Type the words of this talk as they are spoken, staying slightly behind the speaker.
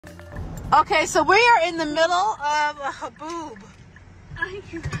Okay, so we are in the middle of a Haboob.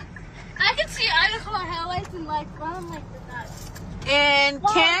 I can see Idaho highlights and like from like the dust. And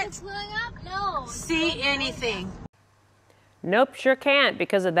Wow, can't it's blowing up? No. see anything. Nope, sure can't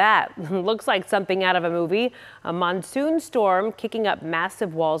because of that. Looks like something out of a movie. A monsoon storm kicking up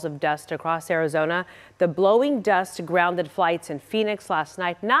massive walls of dust across Arizona. The blowing dust grounded flights in Phoenix last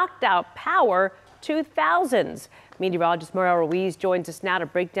night, knocked out power to thousands. Meteorologist Maria Ruiz joins us now to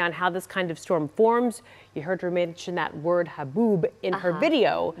break down how this kind of storm forms. You heard her mention that word Haboob in her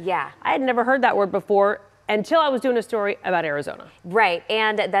video. Yeah. I had never heard that word before until I was doing a story about Arizona. Right,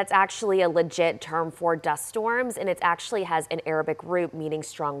 and that's actually a legit term for dust storms, and it actually has an Arabic root meaning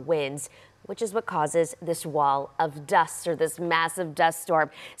strong winds, which is what causes this wall of dust or this massive dust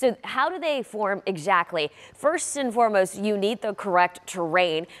storm. So how do they form exactly? First and foremost, you need the correct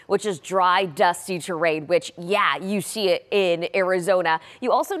terrain, which is dry, dusty terrain, which, yeah, you see it in Arizona.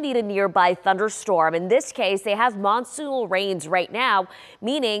 You also need a nearby thunderstorm. In this case, they have monsoonal rains right now,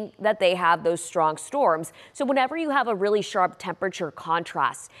 meaning that they have those strong storms. So whenever you have a really sharp temperature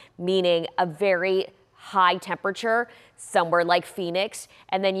contrast, meaning a very high temperature somewhere like Phoenix,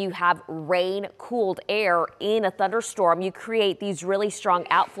 and then you have rain cooled air in a thunderstorm, you create these really strong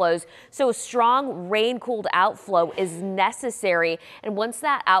outflows. So a strong rain cooled outflow is necessary, and once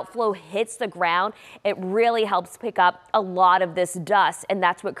that outflow hits the ground, it really helps pick up a lot of this dust, and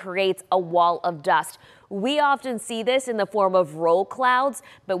that's what creates a wall of dust. We often see this in the form of roll clouds,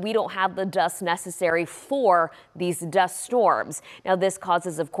 but we don't have the dust necessary for these dust storms. Now, this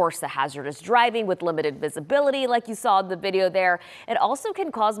causes, of course, the hazardous driving with limited visibility, like you saw in the video there. It also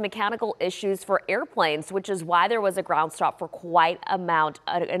can cause mechanical issues for airplanes, which is why there was a ground stop for quite an amount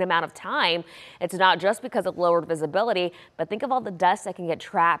of time. It's not just because of lowered visibility, but think of all the dust that can get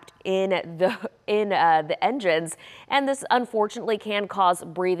trapped in the engines. And this unfortunately can cause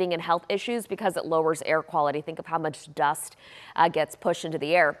breathing and health issues because it lowers air quality. Think of how much dust gets pushed into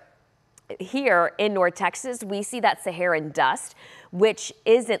the air. Here in North Texas, we see that Saharan dust, which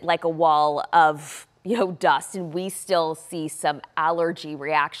isn't like a wall of dust, and we still see some allergy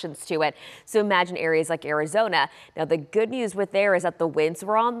reactions to it. So imagine areas like Arizona. Now, the good news with there is that the winds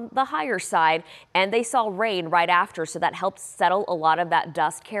were on the higher side and they saw rain right after. So that helps settle a lot of that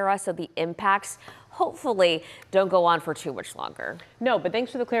dust, Kara. So the impacts hopefully don't go on for too much longer. No, but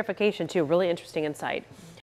thanks for the clarification too. Really interesting insight.